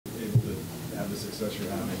the success you're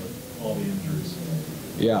having with all the injuries?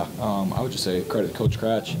 Yeah, I would just say credit to Coach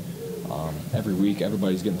Cratch. Every week,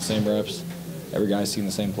 everybody's getting the same reps. Every guy's seeing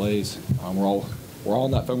the same plays. We're all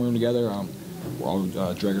in that film room together. We're all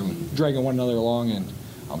dragging one another along, and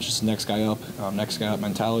it's just next guy up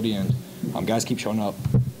mentality, and guys keep showing up.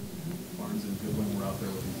 Barnes and Goodwin were out there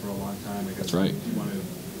with you for a long time. I guess. That's right. Do you want to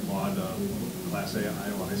applaud Class A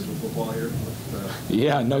Iowa high school football here?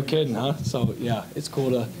 Yeah, no kidding, huh? So yeah, it's cool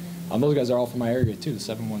to. Those guys are all from my area too, the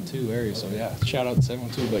 712 area. So yeah, shout out to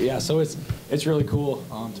 712. But yeah, so it's really cool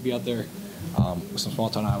to be out there with some small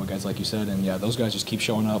town Iowa guys, like you said, and yeah, those guys just keep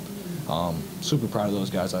showing up. Super proud of those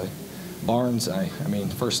guys. Barnes, I mean,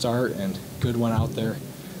 first start, and Goodwin out there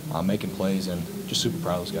making plays, and just super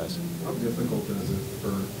proud of those guys. How difficult is it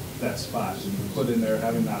for that spot? You put in there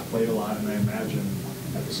having not played a lot, and I imagine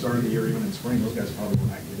at the start of the year, even in spring, those guys probably were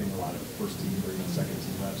not getting a lot of first team or even second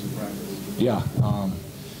team reps in practice. Yeah.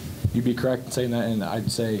 You'd be correct in saying that, and I'd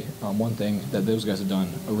say one thing that those guys have done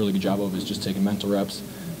a really good job of is just taking mental reps,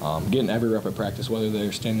 getting every rep at practice, whether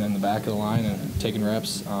they're standing in the back of the line and taking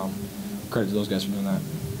reps. Credit to those guys for doing that.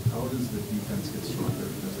 How does the defense get stronger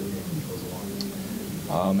as the game goes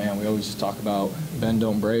along? Man, we always just talk about bend,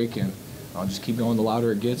 don't break, and just keep going. The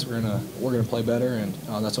louder it gets, we're gonna play better, and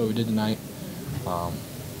that's what we did tonight.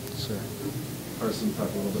 Sir. Carson, talk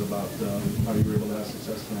a little bit about how you were able to have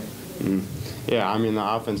success tonight. Yeah, I mean, the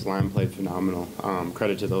offensive line played phenomenal.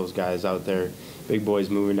 Credit to those guys out there. Big boys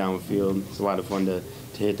moving down the field. It's a lot of fun to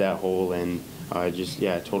hit that hole, and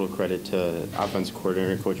total credit to offensive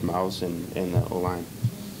coordinator, Coach Mouse, and the O-line.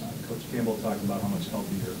 Coach Campbell talked about how much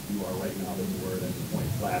healthier you are right now than you were at any point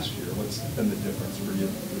last year. What's been the difference for you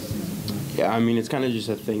this season? Yeah, I mean, it's kind of just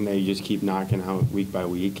a thing that you just keep knocking out week by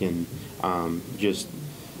week, and just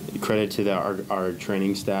credit to our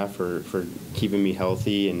training staff for keeping me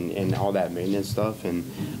healthy and all that maintenance stuff, and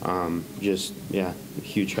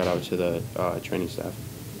huge shout out to the training staff.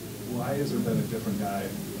 Why has there been a different guy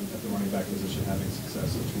at the running back position having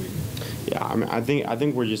success each week? Yeah, I mean, I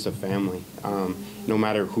think we're just a family. No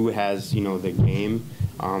matter who has the game,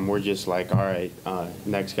 we're just like, all right,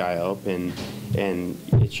 next guy up, and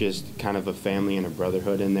it's just kind of a family and a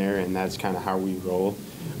brotherhood in there, and that's kind of how we roll.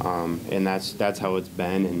 And that's how it's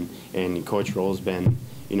been, and Coach Roll's been,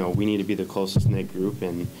 we need to be the closest knit group,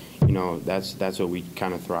 and that's what we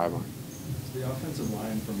kind of thrive on. Is the offensive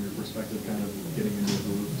line, from your perspective, kind of getting into the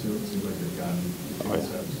groove too? It seems like they've gotten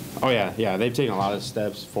steps. Oh yeah, they've taken a lot of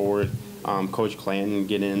steps forward. Coach Clanton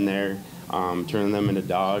getting in there, turning them into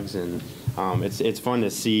dogs, and it's fun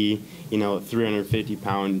to see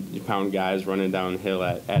 350-pound guys running downhill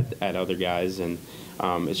at other guys, and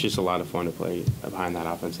it's just a lot of fun to play behind that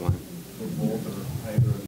offensive line. For both,